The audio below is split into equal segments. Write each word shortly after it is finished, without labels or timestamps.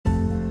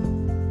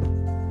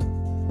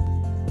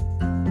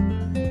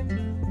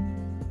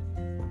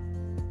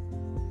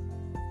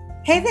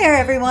Hey there,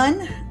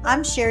 everyone.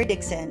 I'm Sherry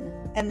Dixon,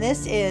 and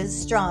this is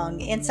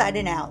Strong Inside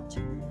and Out,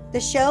 the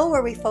show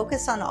where we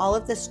focus on all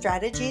of the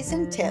strategies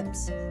and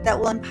tips that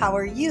will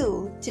empower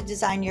you to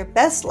design your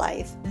best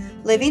life,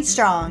 living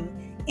strong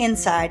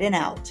inside and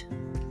out.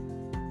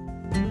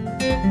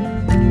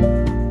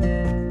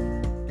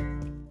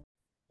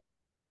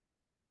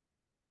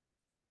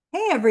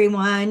 Hey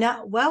everyone,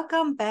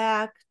 welcome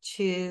back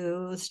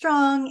to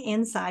Strong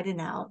Inside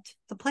and Out,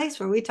 the place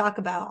where we talk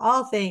about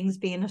all things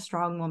being a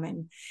strong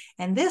woman.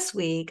 And this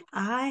week,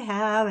 I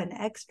have an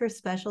extra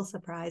special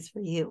surprise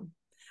for you.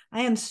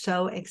 I am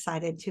so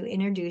excited to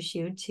introduce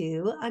you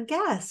to a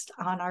guest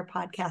on our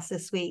podcast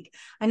this week.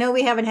 I know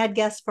we haven't had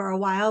guests for a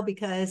while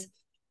because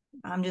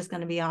I'm just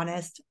going to be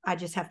honest, I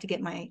just have to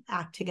get my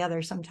act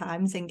together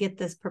sometimes and get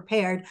this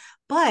prepared.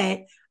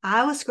 But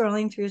I was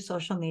scrolling through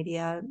social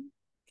media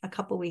a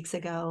couple weeks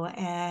ago,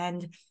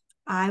 and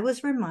I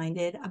was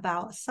reminded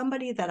about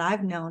somebody that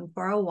I've known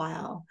for a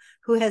while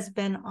who has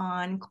been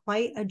on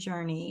quite a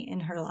journey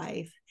in her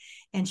life,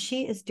 and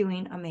she is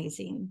doing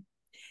amazing.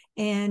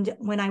 And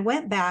when I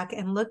went back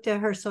and looked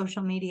at her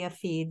social media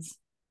feeds,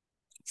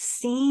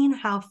 seeing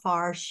how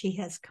far she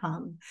has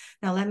come.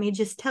 Now, let me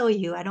just tell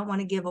you, I don't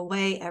want to give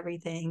away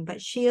everything,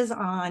 but she is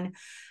on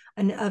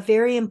a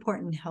very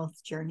important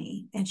health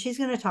journey, and she's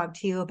going to talk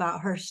to you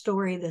about her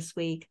story this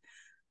week.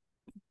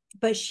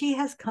 But she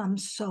has come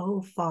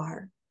so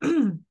far.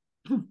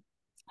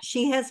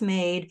 She has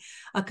made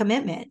a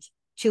commitment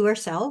to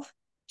herself,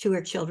 to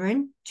her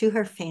children, to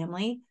her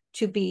family,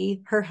 to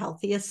be her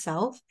healthiest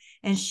self.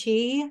 And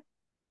she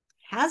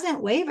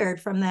hasn't wavered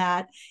from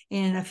that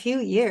in a few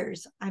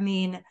years. I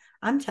mean,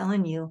 I'm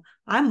telling you,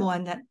 I'm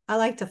one that I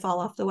like to fall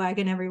off the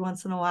wagon every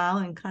once in a while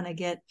and kind of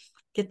get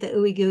the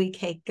ooey gooey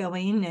cake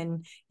going,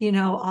 and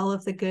all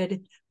of the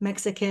good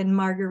Mexican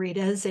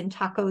margaritas and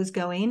tacos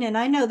going. And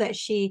I know that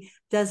she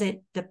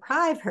doesn't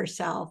deprive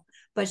herself,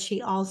 but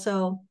she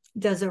also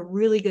does a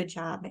really good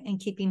job in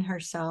keeping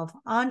herself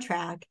on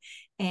track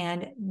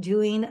and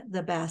doing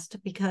the best,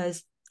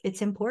 because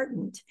it's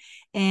important.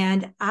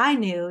 And I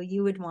knew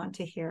you would want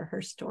to hear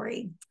her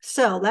story.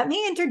 So let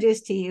me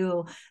introduce to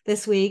you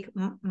this week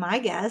my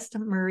guest,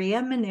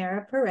 Maria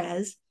Manera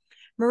Perez.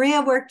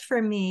 Maria worked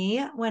for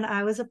me when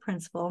I was a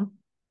principal,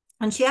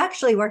 and she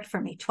actually worked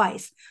for me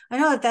twice. I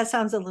know that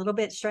sounds a little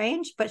bit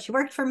strange, but she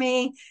worked for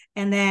me,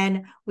 and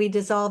then we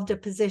dissolved a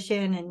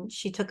position, and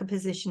she took a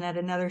position at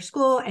another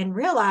school and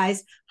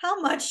realized how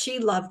much she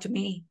loved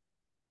me.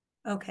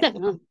 Okay,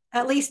 well,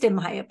 at least in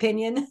my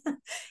opinion.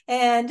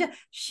 And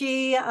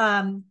she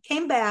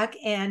came back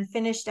and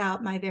finished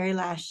out my very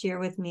last year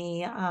with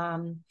me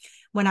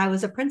when I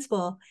was a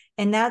principal.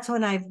 And that's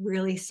when I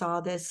really saw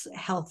this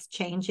health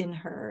change in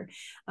her.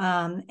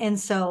 And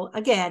so,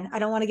 again, I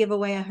don't want to give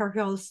away her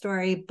whole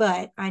story,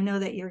 but I know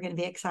that you're going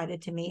to be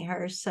excited to meet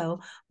her. So,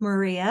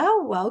 Maria,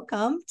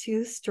 welcome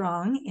to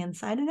Strong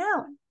Inside and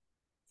Out.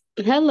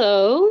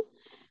 Hello.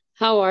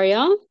 How are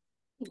y'all?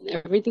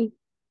 Everything?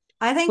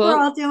 I think we're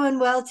all doing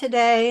well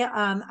today.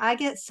 I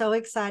get so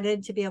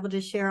excited to be able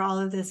to share all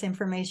of this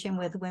information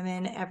with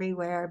women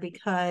everywhere,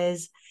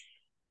 because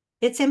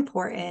it's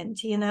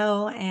important,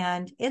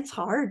 and it's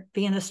hard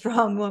being a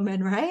strong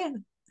woman, right?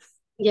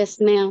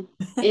 Yes, ma'am.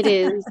 It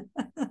is.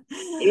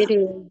 It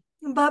is.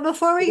 But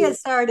before we get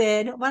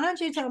started, why don't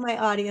you tell my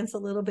audience a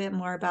little bit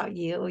more about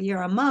you?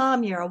 You're a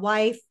mom, you're a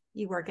wife,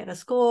 you work at a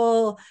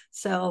school,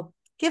 so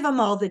give them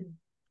all the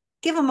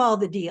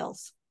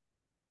deals.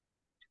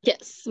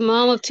 Yes,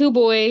 mom of two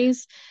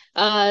boys,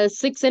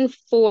 6 and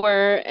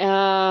 4.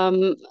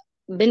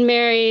 Been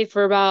married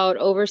for about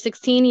over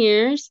 16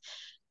 years.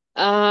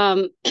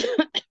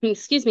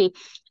 Excuse me.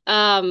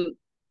 Um,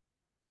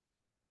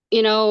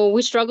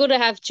 we struggled to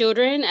have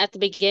children at the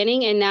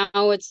beginning, and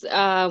now it's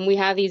we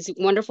have these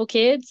wonderful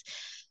kids.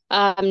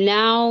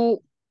 Now,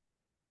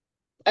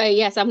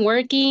 yes, I'm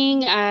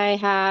working. I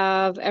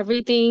have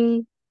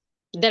everything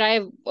that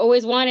I've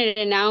always wanted,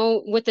 and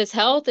now with this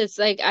health, it's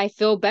like I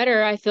feel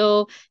better. I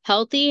feel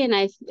healthy, and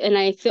I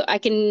feel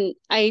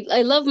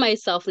I love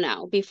myself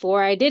now.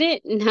 Before I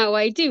didn't, now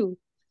I do.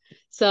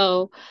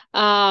 So,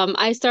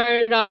 I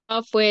started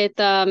off with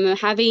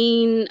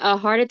having a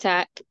heart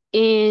attack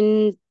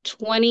in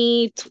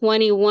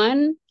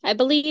 2021, I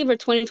believe, or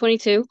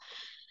 2022.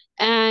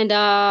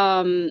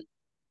 And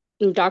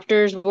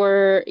doctors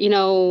were,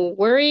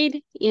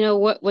 worried,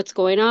 what's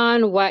going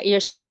on, why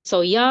you're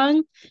so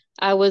young.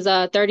 I was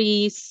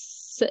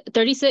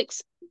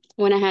 36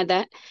 when I had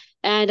that.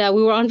 And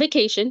we were on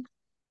vacation.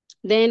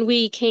 Then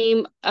we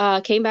came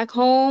back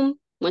home,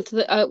 went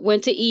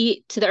to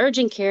eat to the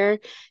urgent care,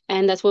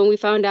 and that's when we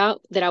found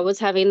out that I was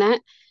having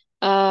that.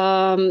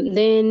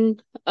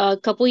 Then a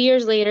couple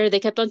years later, they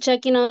kept on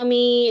checking on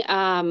me,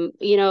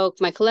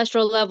 my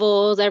cholesterol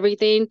levels,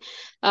 everything,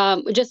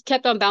 it just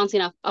kept on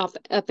bouncing up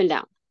and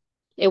down.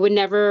 It would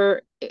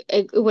never,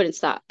 it wouldn't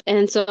stop.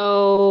 And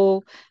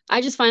so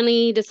I just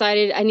finally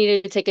decided I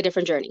needed to take a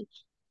different journey.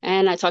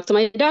 And I talked to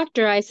my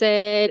doctor. I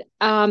said,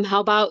 how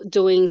about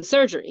doing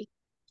surgery?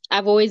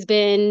 I've always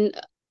been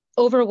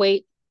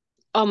overweight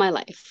all my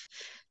life.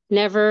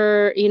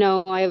 Never,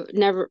 I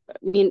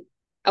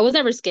was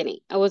never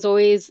skinny. I was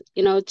always,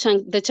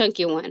 the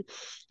chunky one.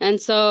 And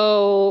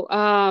so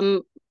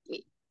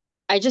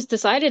I just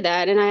decided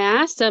that. And I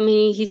asked him,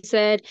 he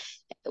said,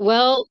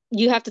 well,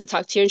 you have to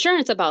talk to your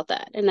insurance about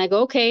that. And I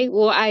go, okay,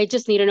 well, I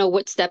just need to know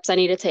what steps I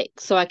need to take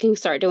so I can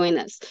start doing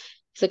this.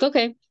 He's like,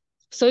 okay.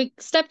 So he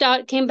stepped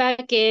out, came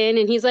back in,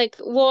 and he's like,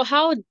 well,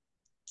 how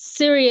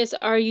serious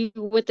are you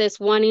with this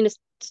wanting to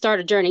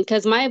start a journey?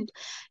 Because my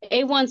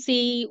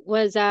A1C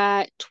was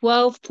at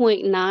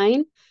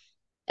 12.9,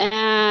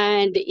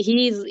 and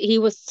he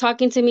was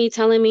talking to me,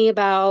 telling me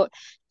about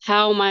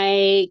how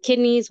my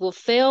kidneys will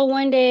fail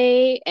one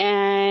day,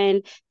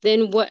 and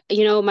then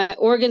my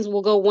organs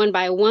will go one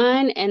by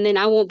one, and then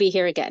I won't be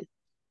here again.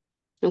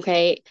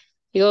 Okay.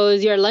 He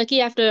goes, you're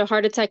lucky after a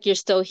heart attack, you're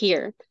still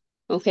here.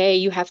 Okay.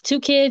 You have two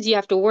kids you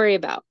have to worry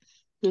about.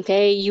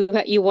 Okay. You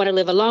want to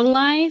live a long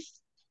life.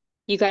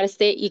 You got to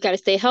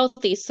stay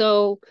healthy.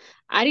 So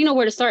I didn't know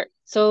where to start.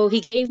 So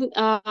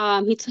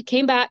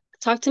came back,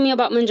 talked to me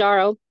about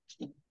Manjaro.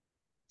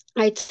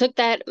 I took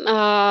that.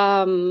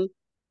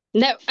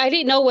 I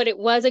didn't know what it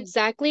was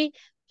exactly,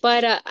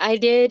 but I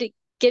did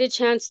get a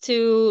chance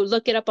to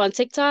look it up on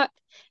TikTok,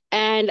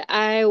 and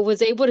I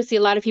was able to see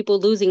a lot of people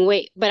losing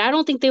weight, but I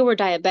don't think they were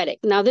diabetic.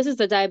 Now, this is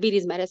the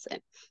diabetes medicine.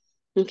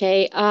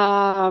 Okay.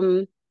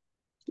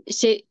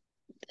 She,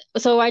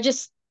 so I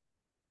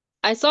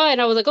saw it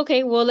and I was like,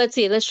 okay, well, let's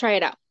see, let's try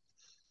it out.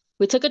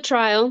 We took a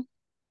trial.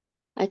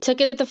 I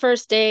took it the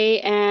first day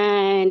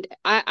and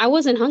I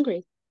wasn't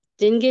hungry.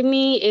 Didn't give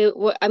me it.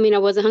 I mean, I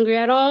wasn't hungry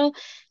at all.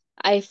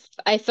 I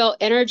felt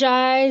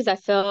energized. I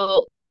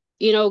felt,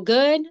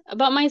 good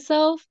about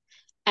myself.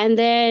 And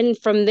then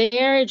from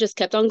there, it just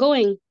kept on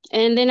going.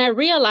 And then I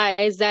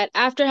realized that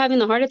after having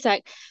the heart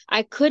attack,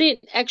 I couldn't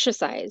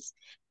exercise.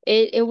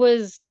 It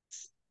was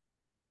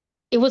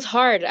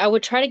hard. I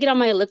would try to get on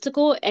my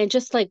elliptical, and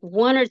just like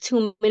 1 or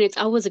 2 minutes,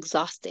 I was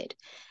exhausted.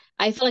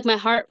 I felt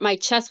like my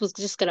chest was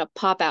just gonna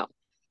pop out.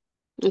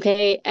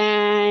 Okay.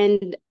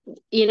 And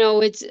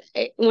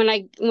when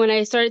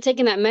I started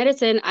taking that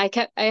medicine, I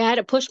had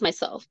to push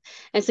myself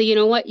and say, you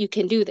know what, you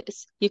can do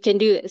this. You can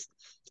do this.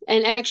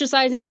 And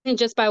exercising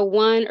just by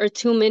 1 or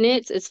 2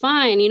 minutes is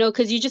fine,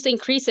 because you just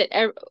increase it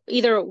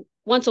either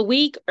once a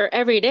week or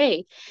every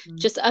day. Mm.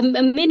 Just a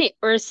minute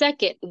or a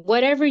second,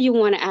 whatever you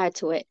want to add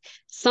to it.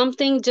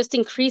 Something, just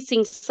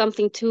increasing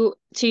something to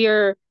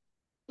your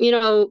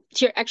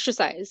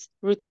exercise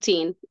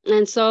routine.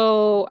 And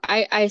so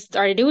I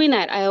started doing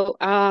that.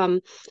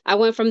 I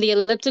went from the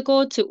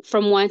elliptical to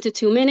from 1 to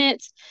 2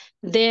 minutes.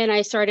 Then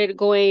I started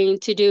going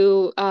to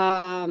do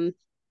I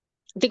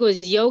think it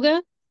was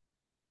yoga.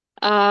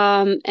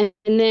 And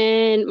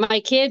then my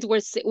kids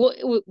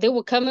they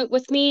would come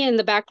with me in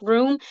the back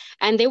room,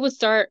 and they would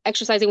start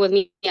exercising with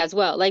me as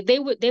well. Like they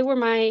were the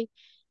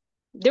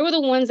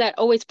ones that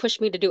always pushed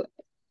me to do it,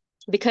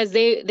 because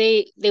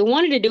they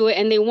wanted to do it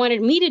and they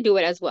wanted me to do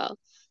it as well.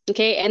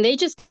 Okay. And they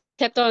just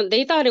kept on,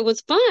 they thought it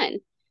was fun,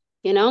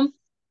 you know?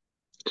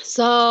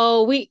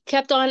 So we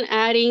kept on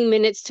adding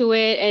minutes to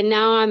it, and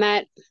now I'm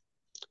at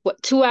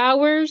 2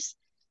 hours.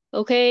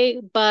 Okay.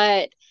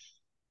 But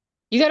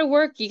you got to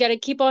work, you got to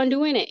keep on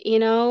doing it,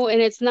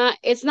 and it's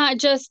not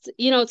just,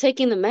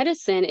 taking the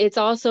medicine, it's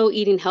also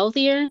eating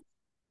healthier,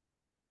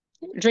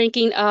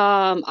 drinking.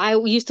 I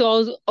used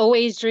to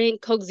always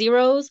drink Coke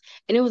Zeros,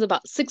 and it was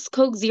about 6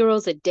 Coke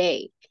Zeros a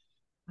day.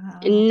 Wow.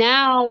 And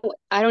now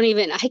I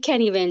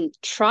can't even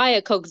try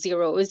a Coke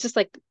Zero. It's just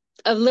like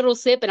a little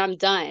sip and I'm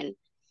done.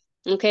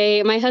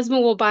 Okay. My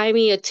husband will buy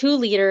me a 2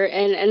 liter,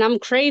 and I'm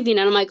craving,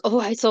 and I'm like, oh,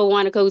 I so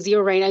want a Coke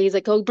Zero right now. He's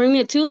like, oh, bring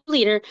me a 2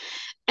 liter,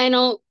 and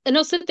I'll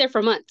sit there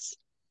for months.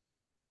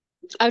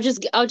 I'll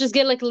just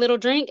get like a little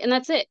drink, and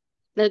that's it.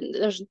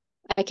 There's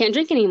I can't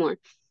drink anymore.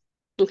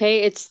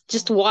 Okay. It's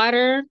just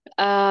water,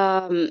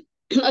 a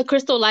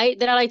Crystal Light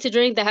that I like to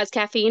drink that has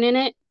caffeine in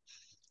it.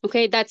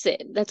 Okay, that's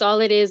it. That's all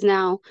it is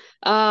now.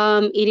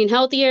 Eating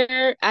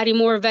healthier, adding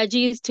more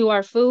veggies to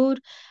our food.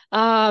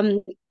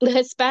 The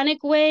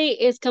Hispanic way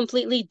is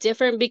completely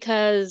different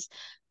because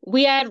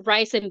we add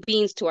rice and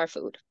beans to our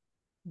food.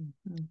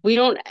 Mhm.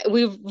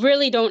 We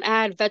really don't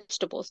add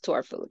vegetables to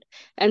our food.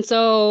 And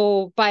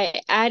so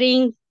by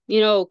adding,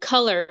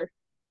 color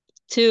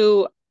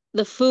to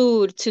the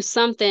food, to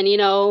something,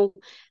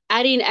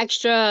 adding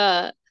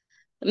extra,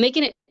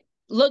 making it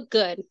look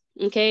good.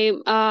 Okay.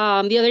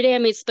 The other day I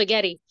made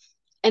spaghetti.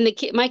 And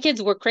my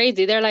kids were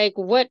crazy. They're like,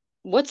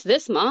 what's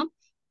this, mom?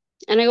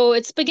 And I go,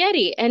 it's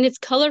spaghetti, and it's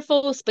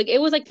colorful spaghetti.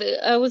 It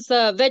was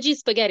veggie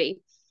spaghetti,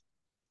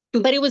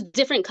 but it was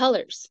different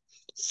colors.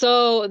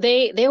 So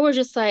they were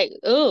just like,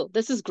 oh,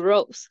 this is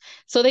gross.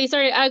 So they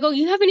started, I go,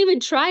 you haven't even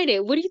tried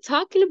it. What are you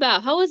talking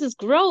about? How is this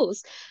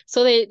gross?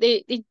 So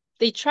they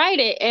tried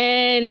it,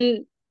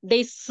 and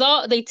they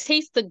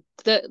taste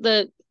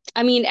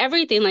I mean,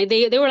 everything. Like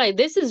they were like,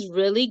 this is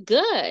really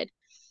good.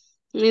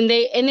 And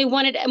they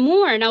wanted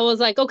more, and I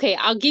was like, okay,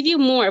 I'll give you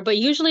more, but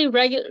usually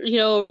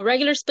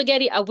regular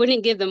spaghetti, I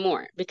wouldn't give them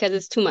more because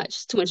it's too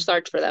much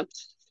starch for them.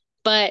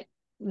 But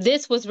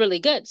this was really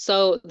good.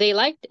 So they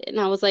liked it. And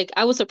I was like,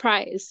 I was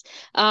surprised.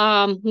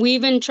 We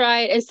even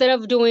tried, instead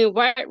of doing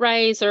white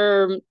rice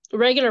or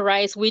regular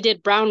rice, we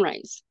did brown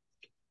rice.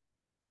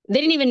 They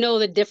didn't even know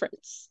the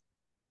difference.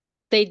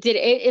 They did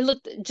it. It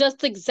looked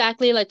just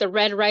exactly like the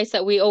red rice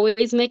that we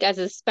always make as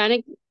a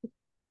Hispanic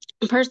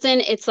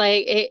person. It's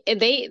like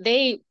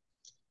they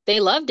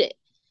loved it.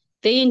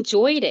 They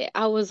enjoyed it.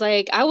 I was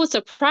like, I was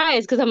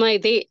surprised because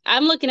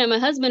I'm looking at my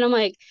husband. I'm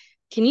like,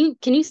 can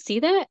you see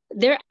that?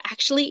 They're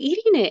actually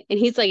eating it. And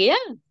he's like, yeah,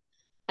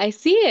 I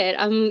see it.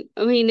 I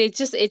mean, it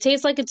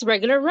tastes like it's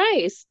regular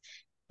rice.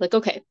 Like,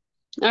 okay,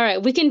 all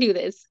right, we can do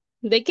this.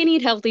 They can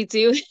eat healthy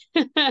too.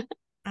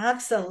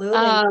 Absolutely.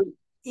 Um,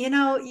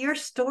 Your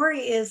story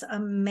is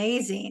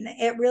amazing.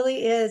 It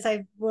really is.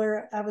 I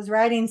was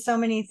writing so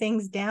many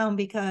things down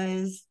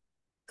because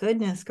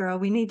goodness, girl,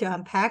 we need to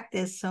unpack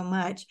this so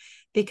much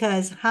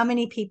because how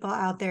many people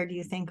out there do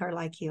you think are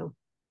like you?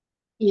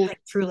 yeah,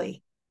 Like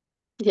truly.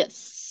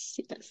 yes,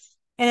 yes.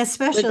 And With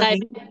especially,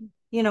 diabetes.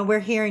 we're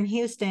here in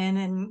Houston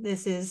and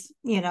this is,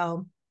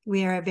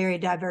 we are a very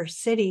diverse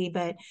city,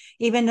 but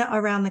even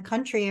around the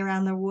country,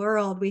 around the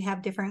world, we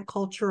have different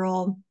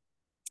cultural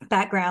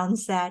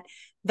backgrounds that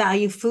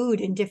value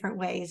food in different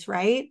ways,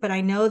 right? But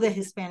I know the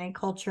Hispanic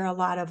culture, a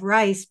lot of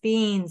rice,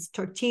 beans,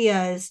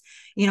 tortillas,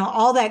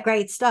 all that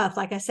great stuff.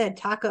 Like I said,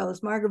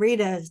 tacos,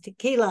 margaritas,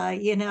 tequila,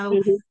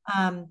 Mhm.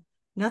 um,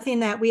 nothing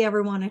that we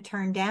ever want to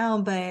turn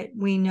down, but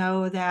we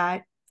know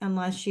that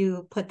unless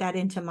you put that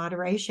into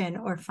moderation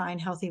or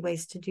find healthy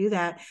ways to do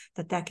that,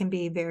 that can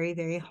be very,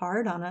 very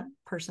hard on a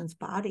person's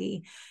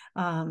body.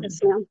 Um, Yes,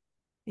 ma'am.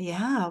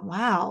 yeah,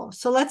 wow.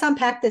 So let's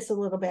unpack this a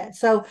little bit.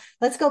 So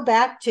let's go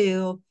back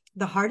to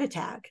the heart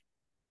attack.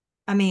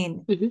 I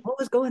mean, Mhm. what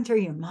was going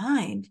through your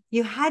mind?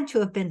 You had to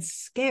have been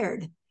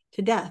scared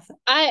to death,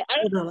 I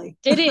literally.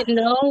 didn't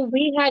know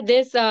we had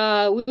this.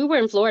 We were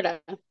in Florida.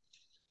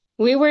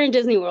 We were in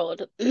Disney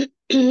World,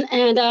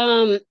 and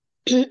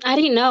I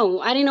didn't know.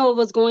 I didn't know what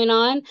was going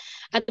on.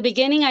 At the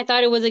beginning, I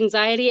thought it was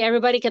anxiety.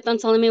 Everybody kept on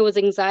telling me it was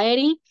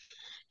anxiety,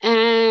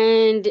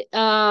 and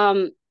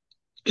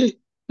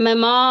my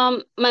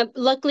mom, my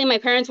luckily my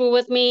parents were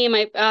with me.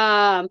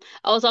 I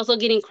was also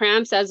getting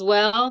cramps as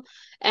well,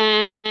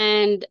 and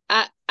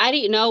I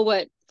didn't know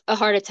what a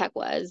heart attack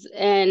was,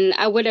 and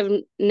I would have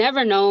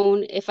never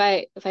known if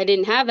I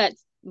didn't have that.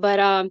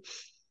 But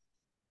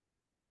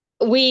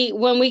we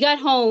when we got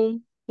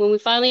home, when we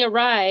finally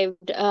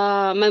arrived,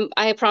 I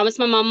had promised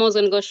my mom I was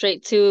going to go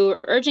straight to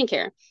urgent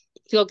care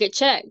to go get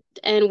checked,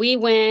 and we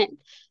went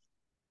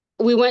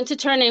to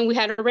turn in. We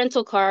had a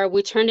rental car.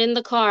 We turned in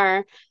the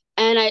car,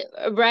 and I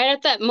right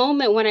at that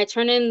moment when I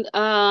turned in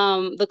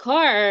the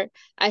car,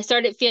 I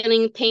started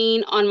feeling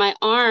pain on my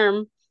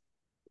arm,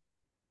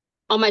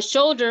 on my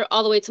shoulder,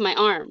 all the way to my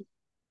arm.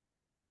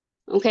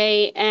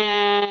 Okay,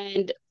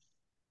 and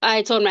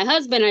I told my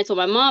husband, I told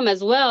my mom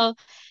as well,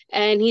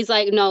 and he's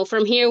like, "No,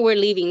 from here we're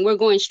leaving. We're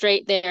going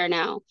straight there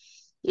now."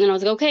 And I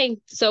was like, "Okay."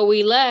 So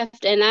we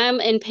left, and I'm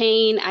in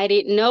pain. I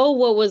didn't know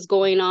what was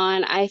going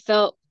on. I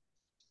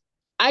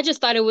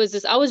just thought it was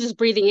just I was just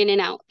breathing in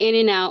and out, in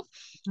and out.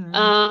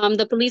 Mm,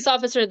 The police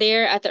officer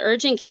there at the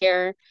urgent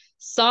care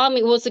saw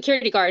me, well,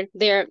 security guard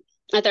there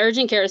at the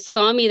urgent care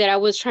saw me that I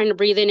was trying to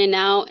breathe in and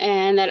out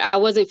and that I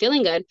wasn't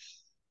feeling good.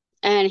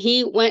 And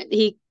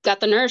he got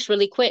the nurse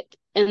really quick.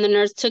 And the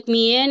nurse took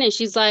me in and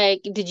she's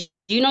like, "Did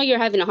you know you're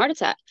having a heart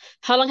attack?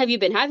 How long have you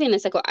been having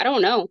this?" I go, "I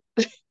don't know.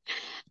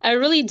 I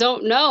really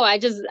don't know. I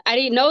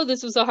didn't know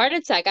this was a heart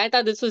attack. I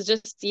thought this was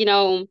just,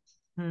 mm,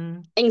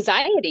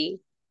 anxiety."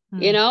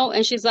 mm.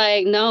 And she's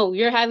like, "No,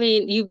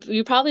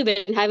 you probably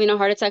been having a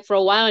heart attack for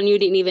a while and you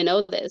didn't even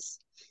know this."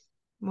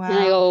 And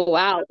I Wow. go,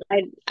 "Wow,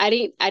 I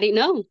didn't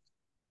know."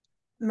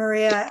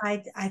 Maria,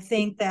 I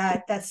think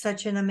that that's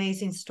such an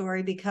amazing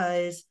story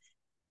because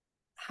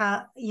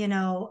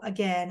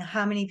again,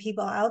 how many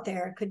people out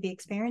there could be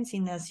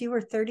experiencing this? You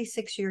were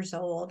 36 years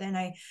old, and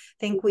I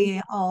think Mhm.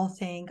 we all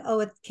think, oh,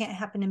 it can't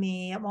happen to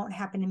me, it won't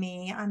happen to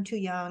me, I'm too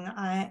young,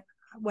 I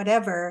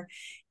whatever.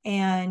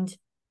 And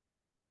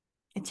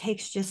it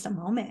takes just a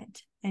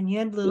moment. And you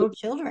had little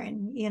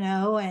children,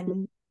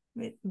 and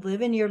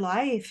living your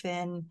life,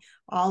 and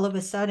all of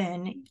a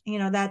sudden,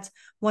 that's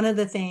one of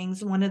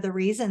the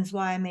reasons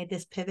why I made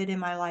this pivot in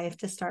my life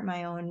to start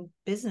my own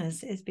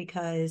business is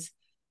because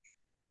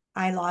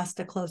I lost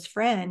a close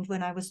friend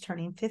when I was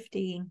turning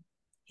 50.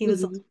 He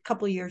was a Mhm.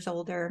 couple years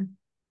older.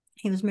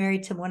 He was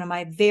married to one of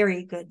my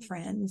very good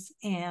friends.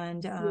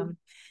 And,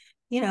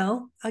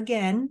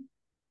 again,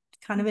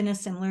 kind of in a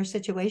similar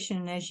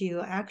situation as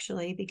you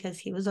actually, because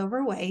he was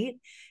overweight,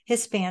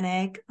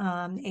 Hispanic,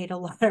 ate a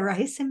lot of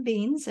rice and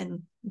beans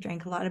and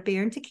drank a lot of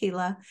beer and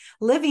tequila,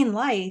 living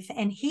life.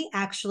 And he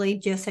actually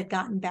just had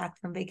gotten back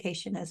from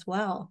vacation as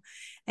well.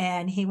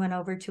 And he went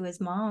over to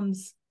his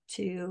mom's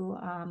to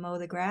mow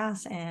the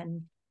grass,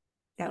 and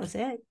that was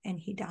it. And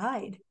he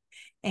died.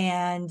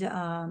 And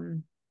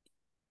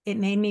it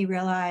made me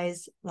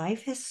realize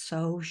life is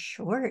so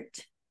short.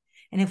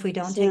 And if we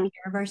don't take Yeah.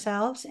 care of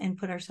ourselves and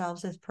put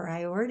ourselves as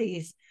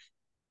priorities,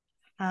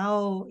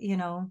 how,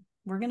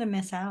 we're going to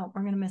miss out.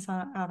 We're going to miss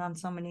out on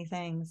so many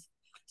things.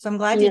 So I'm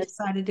glad you Yes.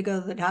 decided to go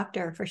to the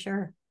doctor for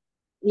sure.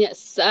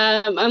 Yes.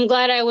 I'm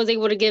glad I was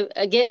able to get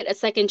a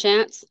second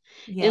chance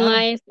in Yeah.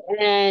 life,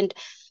 and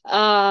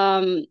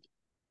um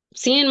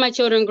seeing my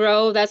children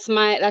grow, that's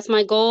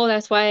my goal.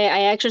 That's why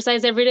I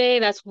exercise every day.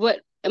 That's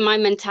what my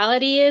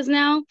mentality is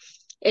now,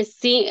 is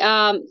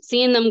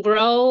seeing them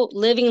grow,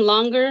 living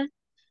longer,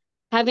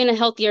 having a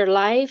healthier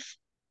life.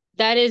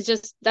 That is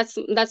just that's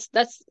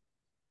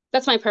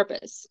my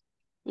purpose.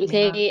 Yeah.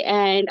 Okay.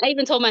 And I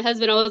even told my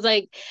husband, I was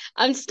like,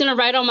 I'm just gonna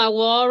write on my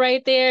wall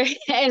right there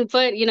and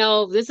put,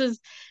 this is,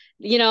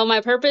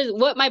 my purpose,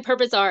 what my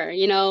purpose are,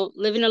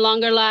 living a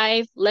longer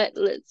life,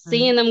 Mhm.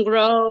 seeing them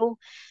grow.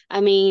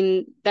 I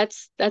mean,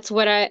 that's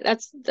what I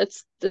that's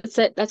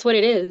it. That's what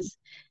it is,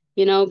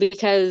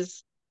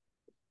 because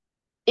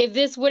if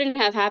this wouldn't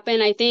have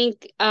happened, I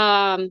think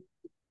I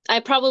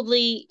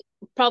probably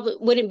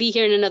wouldn't be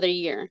here in another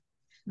year.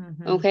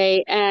 Mhm.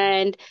 Okay.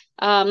 And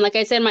like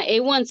I said, my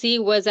A1C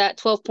was at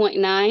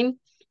 12.9.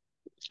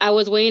 I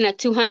was weighing at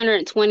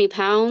 220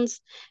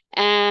 pounds.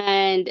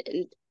 And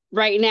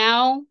right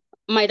now,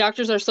 my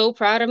doctors are so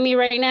proud of me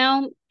right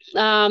now,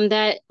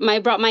 that I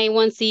brought my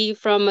A1C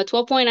from a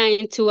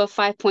 12.9 to a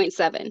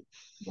 5.7.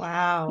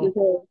 Wow.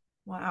 Okay.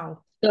 Wow.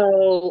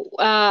 So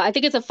I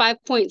think it's a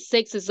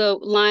 5.6 is a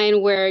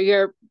line where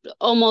you're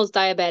almost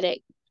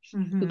diabetic,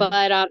 Mhm.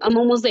 but I'm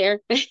almost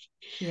there.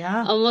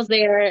 Yeah. Almost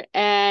there,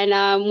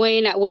 and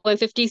weighing at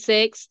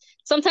 156.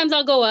 Sometimes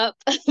I'll go up,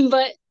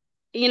 but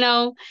you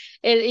know,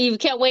 you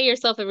can't weigh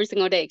yourself every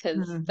single day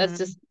because that's Mhm.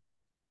 just.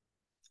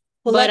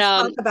 Well, But let's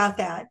talk about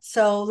that.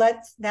 So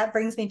that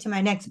brings me to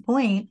my next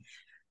point.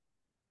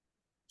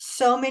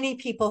 So many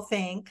people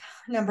think,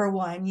 number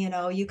one,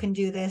 you can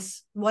do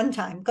this one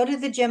time, go to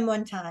the gym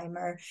one time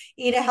or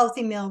eat a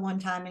healthy meal one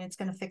time and it's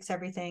going to fix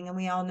everything. And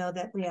we all know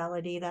that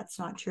reality, that's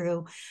not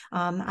true.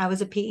 I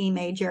was a PE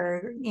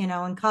major,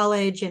 in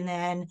college, and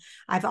then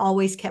I've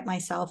always kept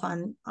myself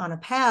on a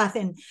path.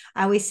 And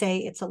I always say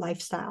it's a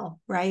lifestyle,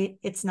 right?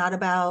 It's not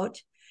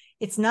about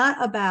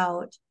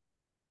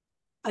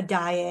a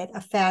diet,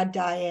 a fad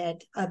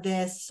diet, a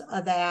this,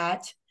 a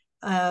that,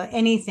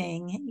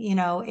 anything.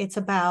 It's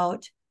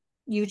about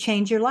you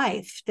change your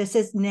life. This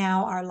is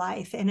now our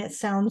life. And it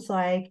sounds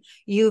like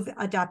you've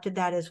adopted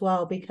that as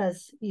well,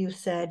 because you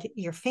said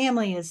your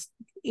family is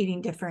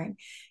eating different,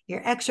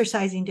 you're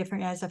exercising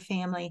different as a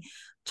family.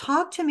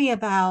 Talk to me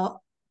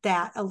about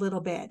that a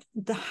little bit.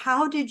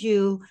 How did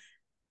you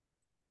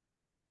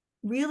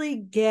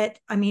really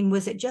I mean,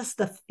 was it just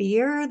the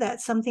fear that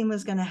something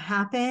was going to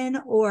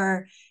happen?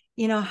 Or,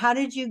 how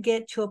did you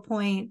get to a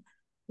point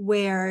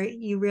where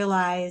you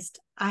realized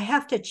I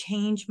have to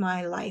change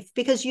my life?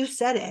 Because you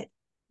said it.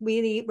 We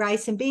eat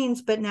rice and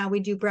beans, but now we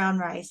do brown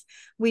rice.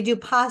 We do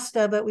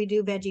pasta, but we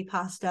do veggie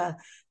pasta.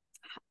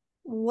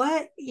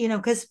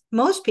 Because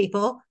most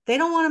people, they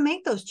don't want to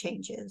make those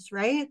changes,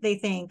 right? They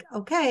think,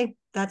 okay,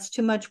 that's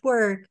too much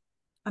work.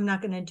 I'm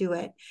not going to do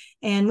it.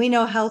 And we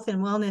know health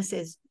and wellness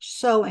is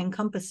so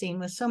encompassing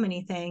with so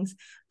many things,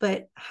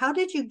 but how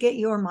did you get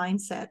your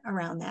mindset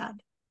around that?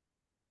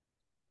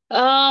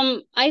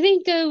 I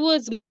think it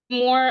was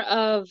more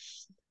of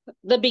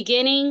the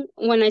beginning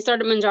when I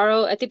started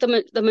Manjaro. I think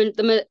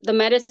the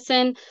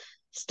medicine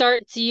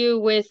starts you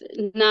with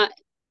not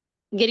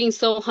getting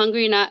so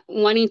hungry, not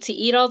wanting to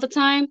eat all the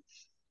time.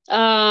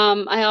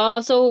 I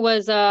also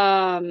was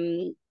I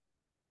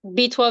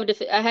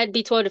had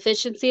B12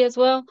 deficiency as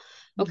well.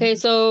 Okay, Mm-hmm.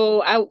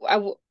 so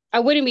I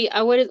wouldn't be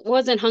I would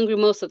wasn't hungry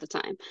most of the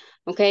time.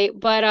 Okay,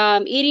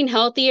 but eating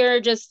healthier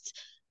just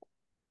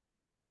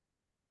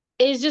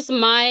is just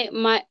my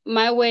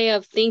way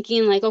of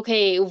thinking, like,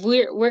 okay,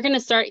 we're gonna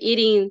start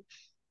eating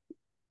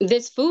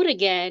this food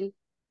again.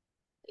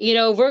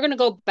 We're gonna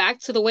go back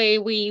to the way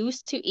we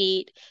used to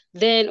eat,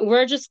 then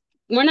we're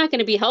not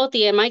gonna be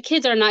healthy, and my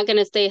kids are not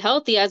gonna stay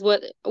healthy as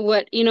what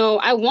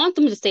I want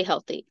them to stay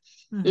healthy.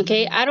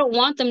 Okay. Mm-hmm. I don't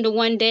want them to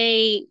one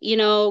day,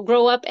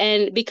 grow up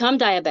and become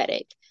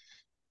diabetic.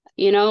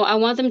 I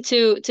want them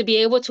to be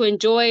able to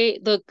enjoy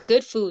the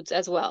good foods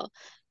as well.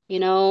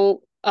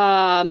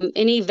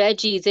 Any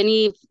veggies,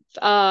 any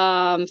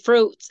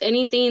fruits,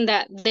 anything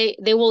that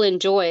they will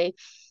enjoy.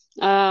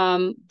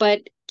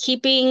 But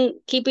keeping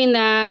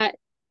that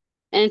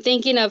and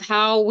thinking of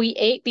how we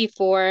ate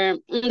before.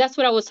 That's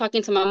what I was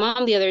talking to my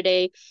mom the other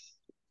day.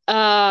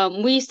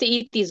 We used to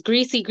eat these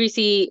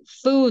greasy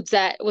foods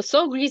that was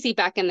so greasy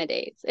back in the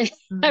days.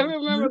 I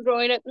remember Mm-hmm.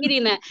 growing up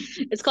eating that.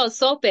 It's called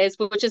sopes,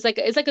 which is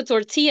it's like a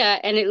tortilla,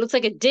 and it looks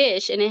like a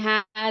dish, and it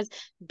has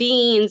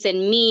beans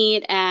and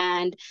meat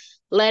and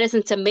lettuce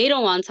and tomato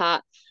on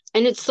top,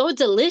 and it's so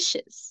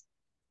delicious.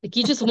 Like,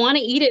 you just want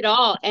to eat it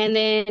all. And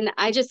then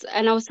I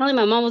was telling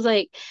my mom, was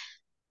like,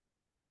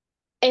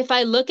 if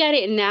I look at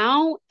it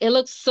now, it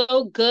looks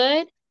so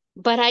good,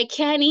 but I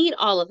can't eat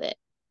all of it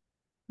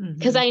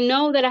because Mm-hmm. I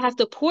know that I have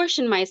to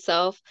portion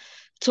myself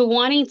to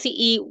wanting to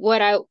eat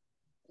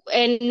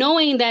and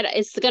knowing that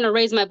it's going to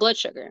raise my blood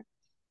sugar.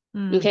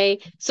 Mm-hmm. Okay.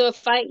 So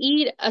if I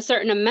eat a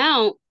certain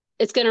amount,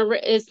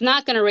 it's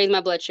not gonna raise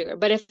my blood sugar.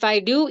 But if I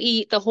do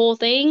eat the whole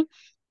thing,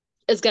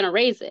 it's gonna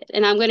raise it,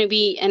 and I'm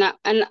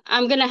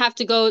gonna have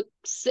to go,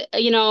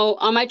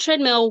 on my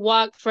treadmill,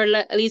 walk for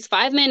at least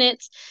 5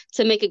 minutes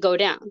to make it go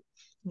down.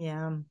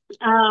 Yeah.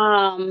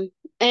 Um,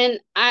 and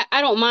I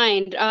don't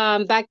mind.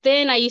 Back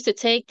then I used to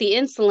take the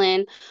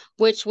insulin,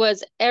 which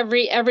was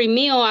every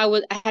meal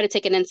I had to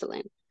take an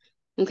insulin.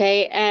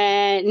 Okay.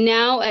 And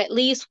now at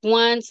least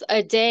once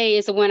a day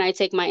is when I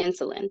take my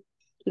insulin.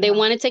 They Wow.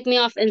 want to take me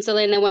off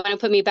insulin. They want to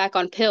put me back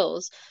on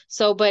pills.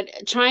 So, but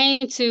trying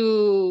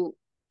to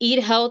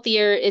eat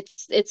healthier,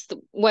 it's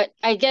what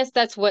I guess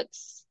that's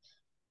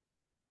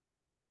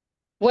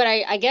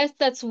I guess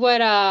that's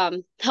what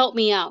helped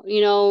me out,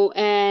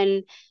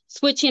 and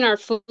switching our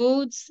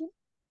foods.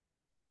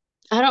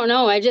 I don't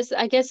know. I guess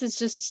it's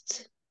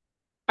just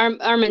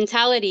our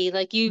mentality.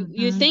 Like you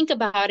Hmm. think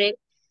about it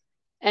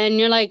and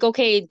you're like,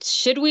 okay,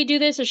 should we do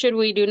this or should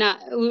we do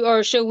not?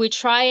 Or should we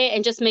try it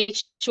and just make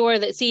sure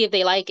that see if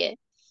they like it?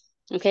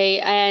 Okay.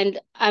 And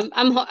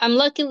I'm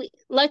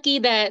lucky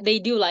that they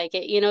do like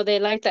it. They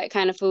like that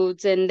kind of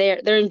foods and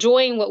they're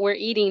enjoying what we're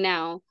eating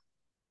now.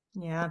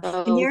 Yeah.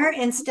 And So you're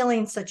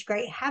instilling such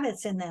great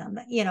habits in them,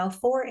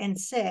 4 and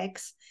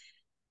 6.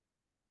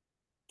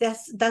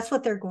 That's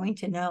what they're going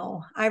to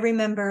know. I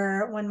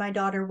remember when my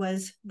daughter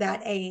was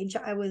that age,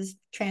 I was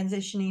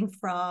transitioning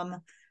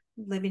from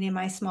living in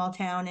my small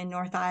town in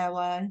North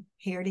Iowa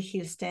here to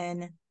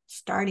Houston,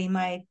 starting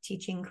my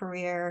teaching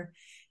career.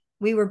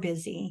 We were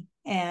busy,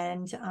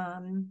 and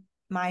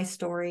my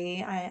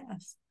story,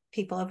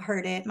 people have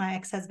heard it. My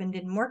ex-husband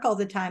didn't work all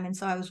the time, and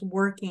so I was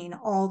working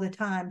all the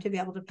time to be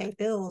able to pay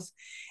bills.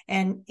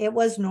 And it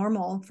was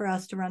normal for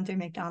us to run through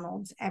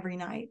McDonald's every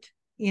night,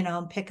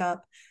 pick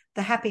up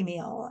the Happy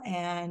Meal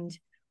and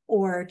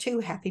or 2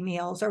 Happy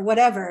Meals or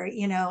whatever,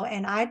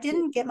 and I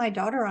didn't get my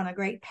daughter on a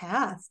great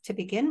path to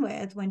begin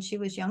with when she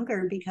was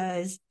younger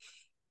because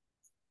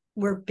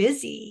we're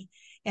busy.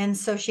 And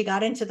so she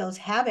got into those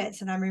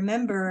habits. And I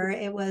remember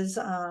it was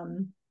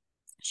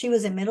she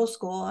was in middle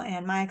school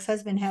and my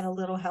ex-husband had a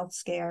little health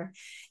scare.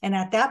 And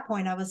at that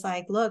point I was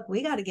like, look,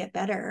 we got to get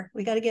better.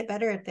 We got to get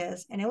better at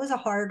this. And it was a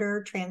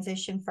harder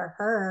transition for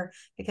her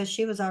because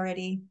she was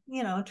already,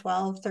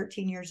 12,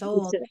 13 years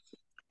old.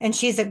 And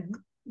she's a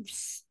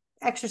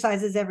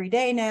exercises every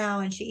day now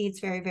and she eats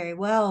very, very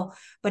well,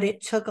 but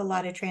it took a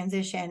lot of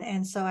transition.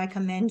 And so I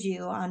commend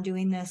you on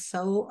doing this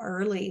so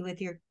early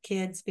with your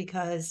kids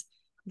because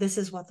this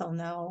is what they'll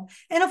know.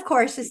 And of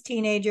course, as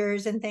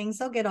teenagers and things,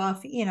 they'll get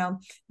off,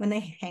 when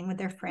they hang with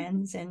their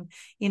friends and,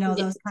 yeah.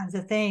 those kinds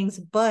of things,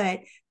 but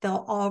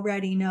they'll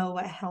already know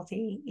what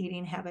healthy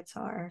eating habits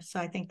are. So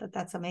I think that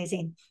that's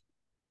amazing.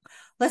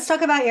 Let's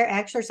talk about your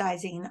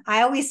exercising.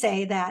 I always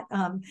say that,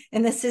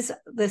 and this is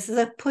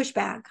a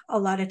pushback a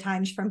lot of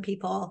times from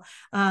people.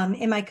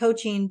 In my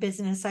coaching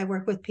business, I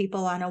work with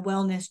people on a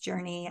wellness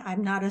journey.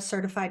 I'm not a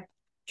certified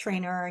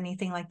trainer or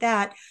anything like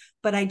that,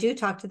 but I do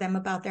talk to them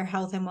about their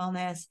health and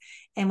wellness.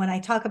 And when I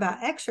talk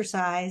about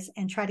exercise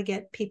and try to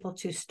get people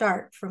to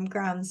start from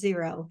ground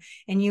zero,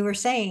 and you were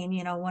saying,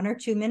 1 or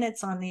 2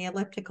 minutes on the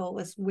elliptical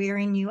was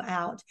wearing you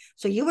out.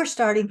 So you were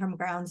starting from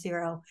ground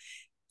zero.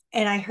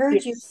 And I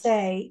heard you Yes.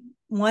 say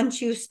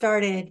once you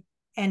started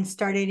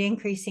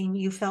increasing,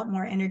 you felt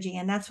more energy.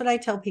 And that's what I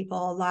tell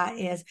people a lot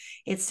is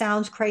it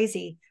sounds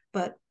crazy,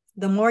 but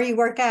the more you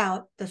work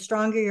out, the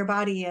stronger your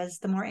body is,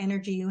 the more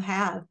energy you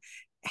have.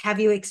 Have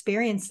you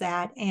experienced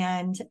that?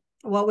 And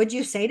what would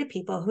you say to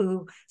people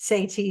who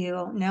say to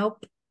you,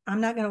 nope,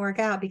 I'm not going to work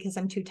out because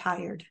I'm too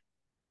tired?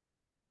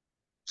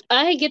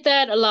 I get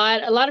that a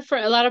lot. A lot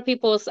of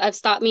people have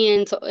stopped me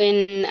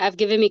and have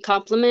given me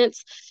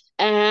compliments,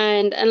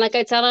 and like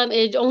I tell them,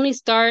 it only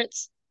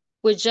starts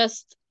with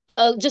just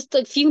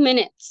a few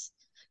minutes.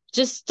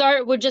 Just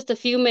start with just a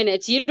few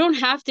minutes. You don't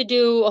have to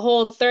do a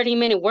whole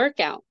 30-minute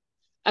workout.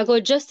 I go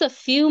just a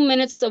few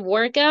minutes of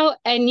workout,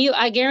 and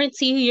I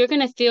guarantee you're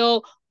gonna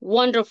feel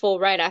wonderful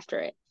right after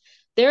it.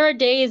 There are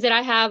days that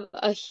I have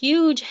a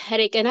huge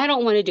headache and I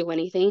don't want to do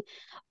anything.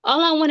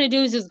 All I want to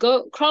do is just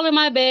go crawl in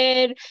my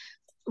bed,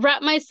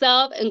 wrap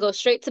myself and go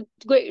straight to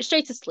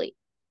sleep.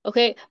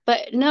 Okay.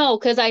 But no,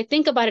 because I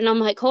think about it and I'm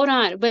like, hold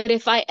on. But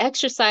if I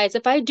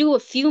do a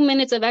few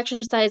minutes of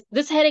exercise,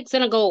 this headache's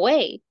gonna go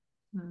away.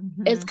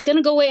 It's Mm-hmm.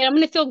 gonna go away and I'm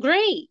gonna feel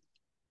great.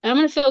 I'm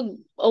gonna feel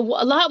a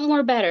lot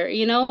more better,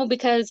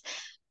 because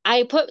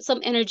I put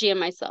some energy in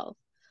myself.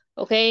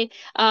 Okay.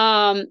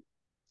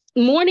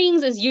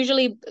 Mornings is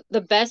usually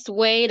the best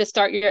way to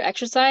start your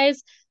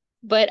exercise,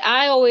 but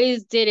I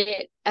always did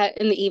it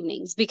in the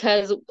evenings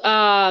because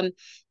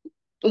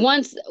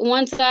once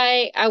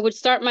I would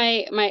start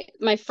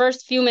my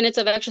first few minutes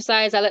of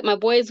exercise. I let my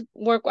boys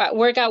work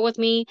out with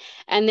me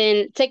and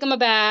then take them a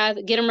bath,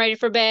 get them ready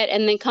for bed,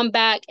 and then come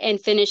back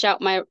and finish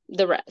out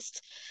the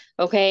rest.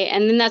 Okay.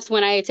 And then that's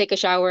when I take a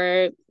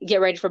shower,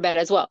 get ready for bed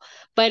as well.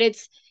 But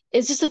it's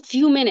just a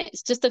few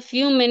minutes.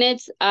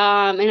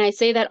 And I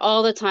say that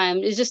all the time.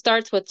 It just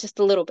starts with just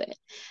a little bit.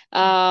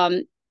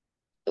 Um,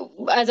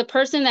 as a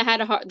person that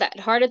had that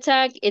heart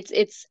attack,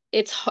 it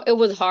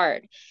was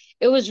hard.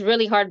 it was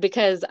really hard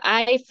because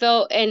I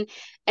felt and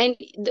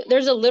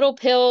there's a little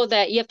pill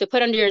that you have to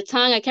put under your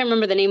tongue. I can't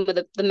remember the name of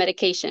the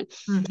medication.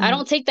 I Mm-hmm.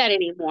 don't take that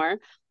anymore,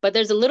 but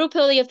there's a little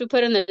pill that you have to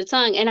put under the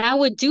tongue, and I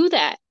would do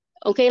that.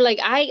 Okay, like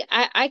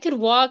I could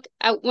walk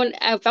out when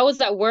if I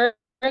was at work,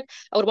 I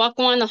would walk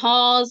around the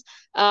halls,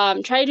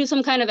 try to do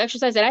some kind of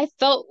exercise that I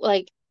felt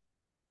like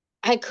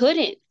I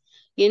couldn't.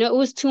 It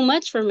was too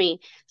much for me.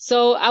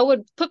 So I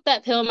would put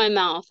that pill in my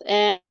mouth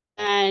and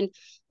and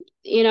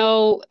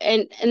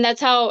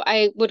that's how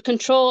I would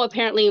control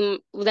apparently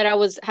that I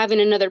was having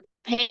another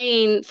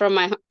pain from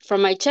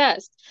my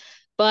chest.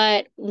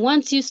 But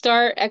once you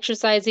start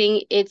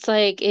exercising, it's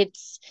like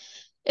it's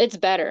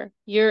better.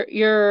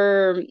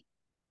 Your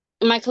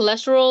My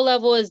cholesterol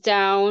level is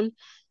down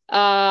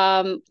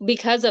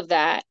because of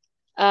that.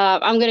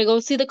 I'm gonna go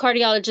see the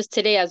cardiologist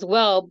today as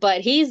well,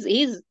 but he's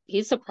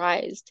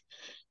surprised.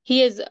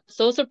 He is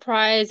so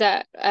surprised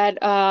at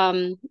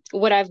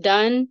what I've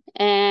done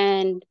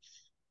and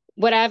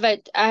what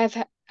I've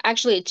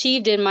actually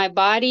achieved in my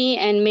body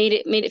and made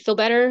it feel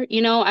better.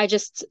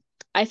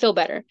 I feel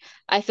better.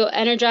 I feel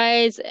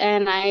energized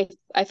and I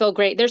feel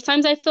great. There's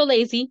times I feel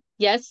lazy.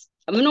 Yes,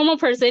 I'm a normal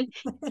person,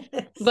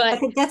 I but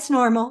think that's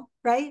normal,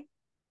 right?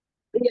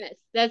 yes,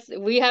 that's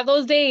we have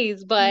those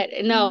days, but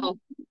Mm-hmm. no,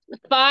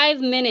 5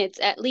 minutes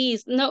at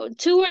least, no,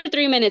 2 or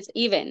 3 minutes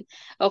even.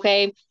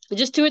 Okay,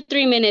 just 2 or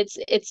 3 minutes.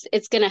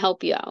 It's gonna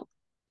help you out.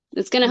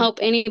 It's gonna help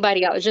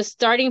anybody out. Just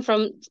starting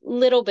from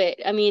little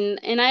bit. I mean,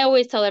 and I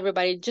always tell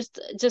everybody just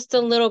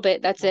a little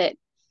bit. That's it.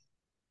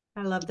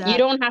 I love You that.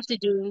 don't have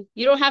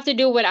to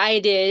do what I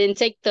did and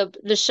take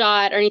the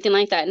shot or anything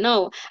like that.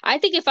 No, I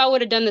think if I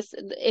would have done this,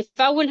 if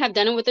I wouldn't have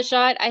done it with the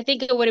shot, I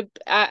think it would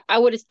have I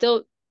would have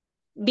still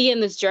be in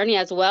this journey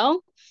as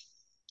well,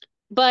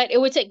 but it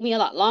would take me a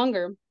lot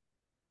longer.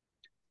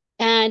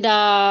 And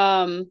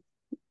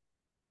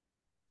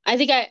I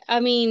think I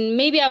mean,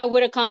 maybe I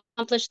would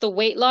accomplish the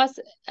weight loss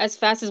as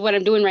fast as what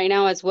I'm doing right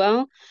now as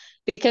well,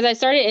 because I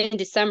started in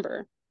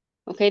December.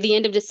 Okay, the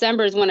end of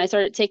December is when I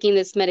started taking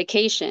this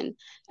medication.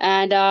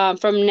 And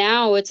from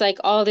now, it's like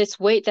all this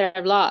weight that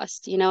I've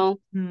lost.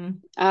 Mm-hmm.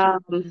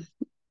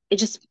 It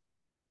just,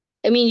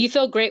 I mean, you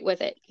feel great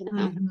with it.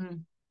 Mm-hmm.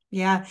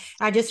 Yeah,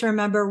 I just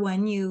remember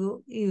when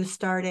you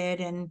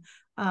started and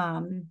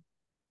um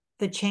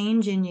the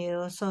change in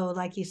you. So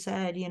like you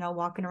said,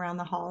 walking around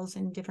the halls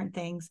and different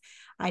things,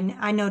 I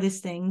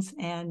noticed things,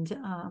 and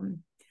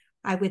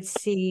I would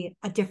see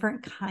a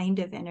different kind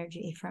of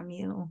energy from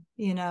you,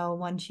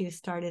 once you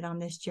started on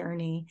this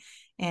journey.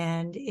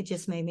 And it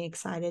just made me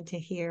excited to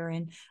hear.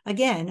 And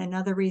again,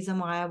 another reason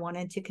why I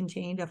wanted to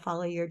continue to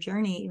follow your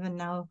journey, even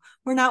though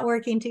we're not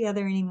working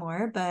together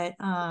anymore, but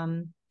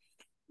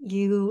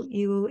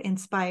you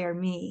inspire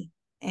me.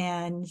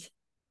 And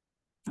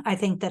I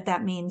think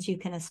that means you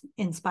can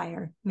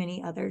inspire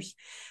many others.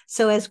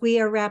 So, as we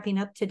are wrapping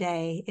up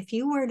today, if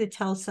you were to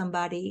tell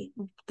somebody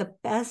the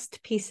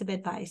best piece of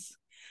advice,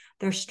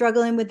 they're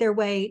struggling with their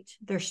weight,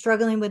 they're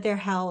struggling with their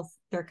health,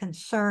 they're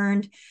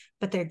concerned,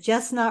 but they're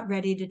just not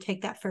ready to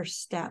take that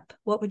first step,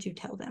 what would you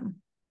tell them?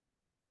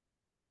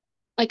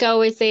 Like I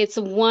always say, it's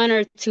 1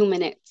 or 2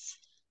 minutes.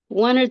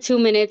 1 or 2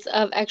 minutes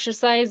of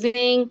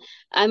exercising.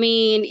 I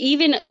mean,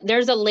 even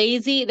there's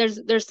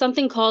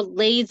something called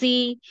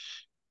lazy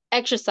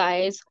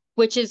exercise,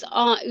 which is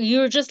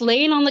you're just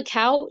laying on the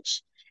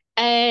couch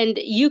and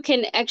you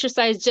can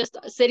exercise just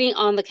sitting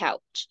on the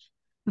couch.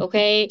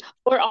 Okay.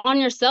 Or on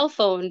your cell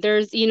phone.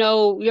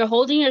 You're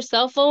holding your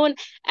cell phone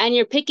and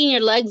you're picking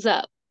your legs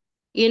up.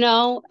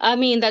 I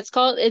mean,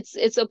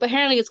 it's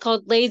apparently it's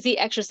called lazy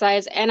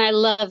exercise, and I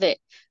love it.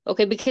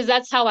 Okay, because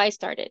that's how I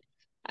started.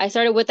 I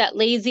started with that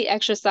lazy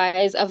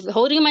exercise of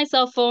holding my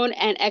cell phone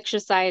and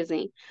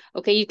exercising.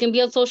 Okay, you can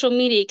be on social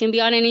media, you can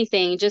be on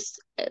anything. Just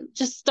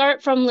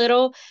start from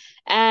little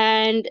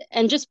and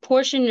just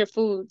portion your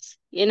foods.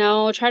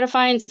 Try to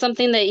find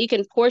something that you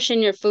can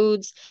portion your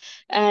foods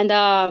and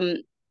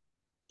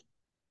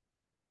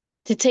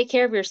to take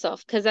care of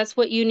yourself because that's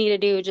what you need to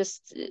do.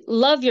 Just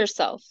love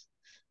yourself.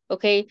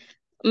 Okay.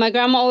 My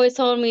grandma always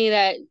told me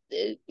that,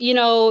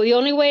 the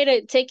only way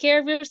to take care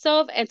of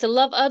yourself and to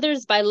love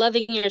others by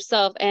loving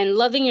yourself, and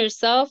loving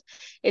yourself,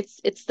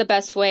 it's the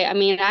best way. I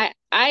mean,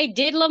 I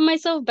did love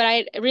myself, but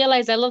I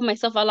realized I love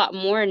myself a lot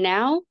more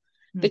now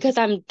because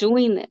I'm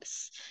doing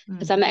this,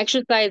 because I'm Mm-hmm.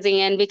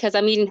 exercising and because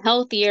I'm eating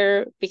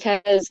healthier,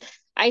 because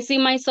I see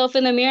myself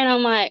in the mirror and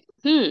I'm like,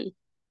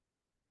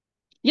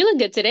 you look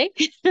good today.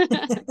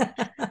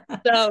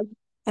 So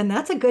And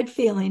that's a good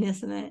feeling,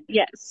 isn't it?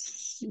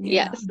 yes,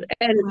 Yeah. yes.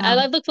 And I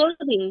Wow. love the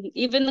clothing,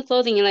 even the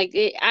clothing. Like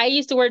I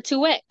used to wear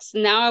 2X.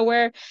 Now I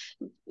wear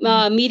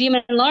Mm. medium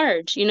and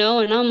large. And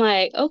I'm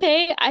like,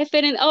 okay, I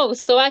fit in. Oh,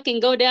 so I can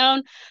go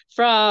down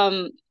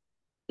from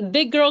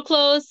big girl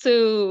clothes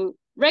to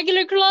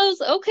regular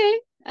clothes. Okay,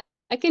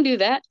 I can do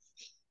that.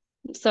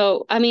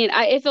 So, I mean,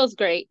 it feels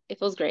great. It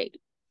feels great.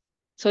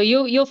 So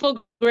you'll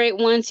feel great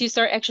once you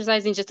start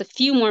exercising just a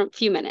few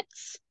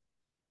minutes.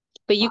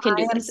 But you Well,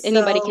 can do this.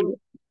 Anybody can do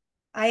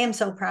I am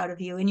so proud of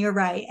you. And you're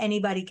right.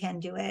 Anybody can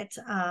do it.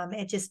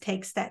 It just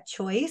takes that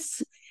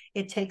choice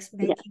It takes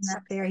making Yes.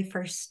 that very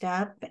first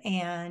step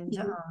and,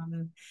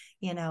 Mhm.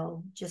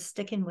 just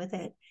sticking with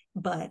it,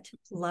 but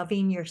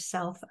loving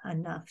yourself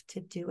enough to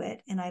do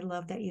it. And I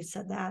love that you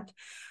said that.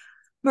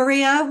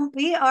 Maria,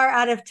 we are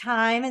out of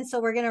time, and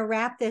so we're going to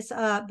wrap this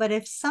up. But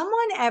if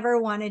someone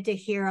ever wanted to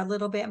hear a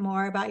little bit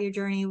more about your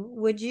journey,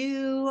 would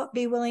you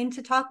be willing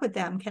to talk with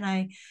them? Can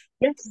I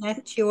Yes.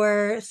 connect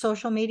your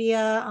social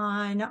media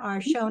on our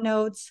show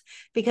notes?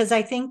 Because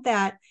I think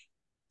that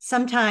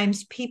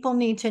sometimes people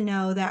need to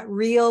know that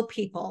real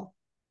people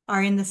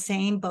are in the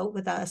same boat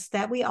with us,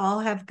 that we all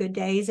have good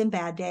days and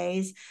bad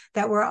days,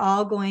 that we're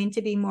all going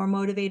to be more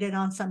motivated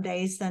on some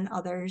days than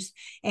others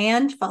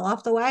and fall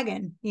off the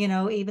wagon,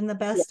 even the Yeah.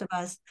 best of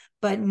us.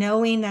 But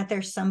knowing that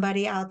there's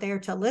somebody out there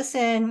to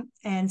listen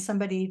and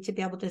somebody to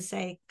be able to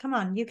say, come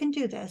on, you can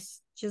do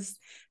this. Just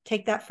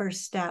take that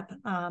first step.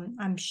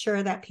 I'm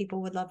sure that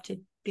people would love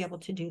to be able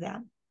to do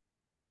that.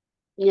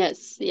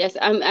 Yes, yes.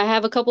 I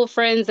have a couple of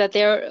friends that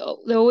they're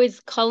always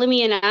calling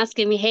me and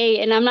asking me, "Hey,"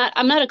 and I'm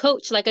not a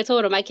coach. Like I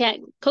told them, I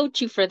can't coach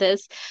you for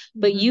this,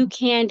 but you Mm-hmm.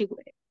 can do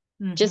it.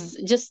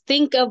 Mm-hmm. Just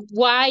think of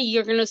why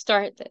you're gonna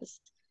start this.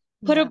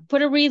 Put Yeah. a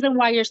put a reason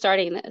why you're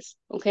starting this.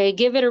 Okay,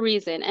 give it a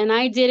reason. And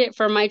I did it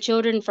for my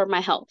children, for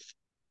my health.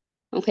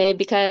 Okay,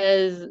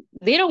 because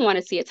they don't want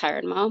to see a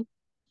tired mom.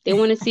 They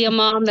want to see a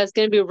mom that's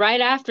gonna be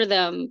right after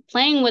them,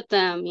 playing with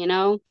them.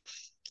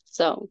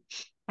 So,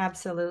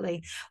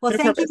 Absolutely. Well, for a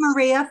thank you, purpose.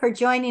 Maria, for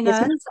joining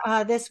Yes, us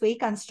ma'am. this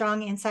week on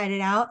Strong Inside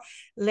and Out.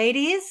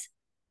 Ladies,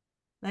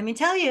 let me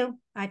tell you,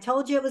 I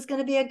told you it was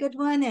going to be a good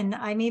one. And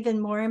I'm even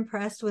more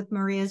impressed with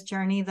Maria's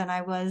journey than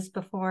I was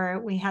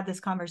before we had this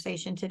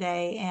conversation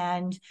today.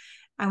 And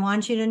I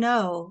want you to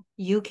know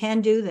you can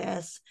do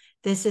this.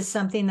 This is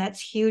something that's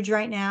huge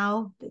right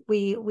now.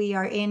 We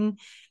are in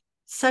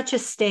such a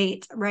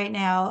state right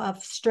now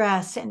of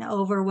stress and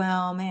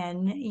overwhelm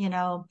and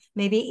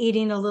maybe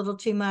eating a little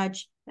too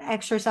much,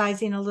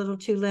 exercising a little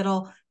too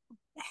little,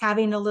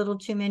 having a little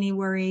too many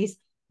worries,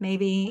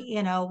 maybe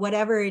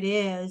whatever it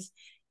is.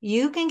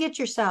 You can get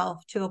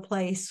yourself to a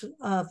place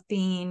of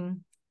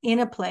being in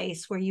a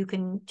place where you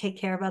can take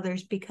care of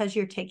others because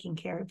you're taking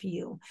care of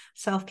you.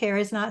 Self-care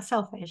is not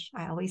selfish.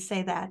 I always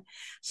say that.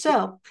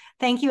 So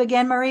thank you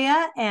again,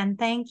 Maria, and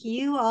thank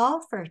you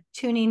all for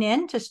tuning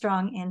in to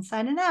Strong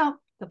Inside and Out,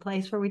 the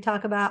place where we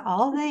talk about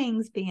all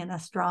things being a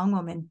strong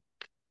woman.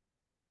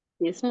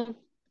 Yes, ma'am.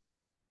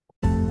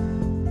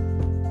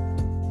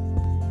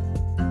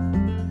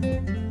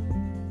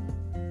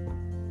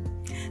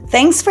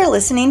 Thanks for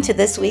listening to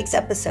this week's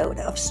episode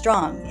of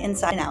Strong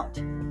Inside and Out.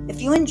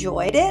 If you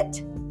enjoyed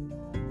it,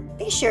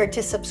 be sure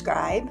to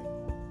subscribe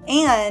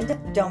and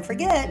don't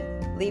forget,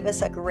 leave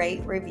us a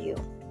great review.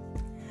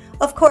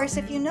 Of course,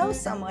 if you know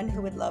someone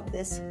who would love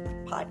this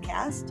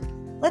podcast,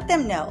 let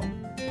them know.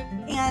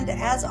 And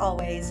as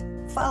always,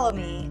 follow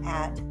me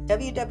at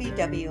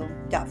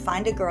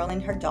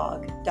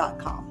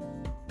www.findagirlandherdog.com.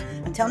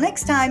 Until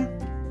next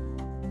time.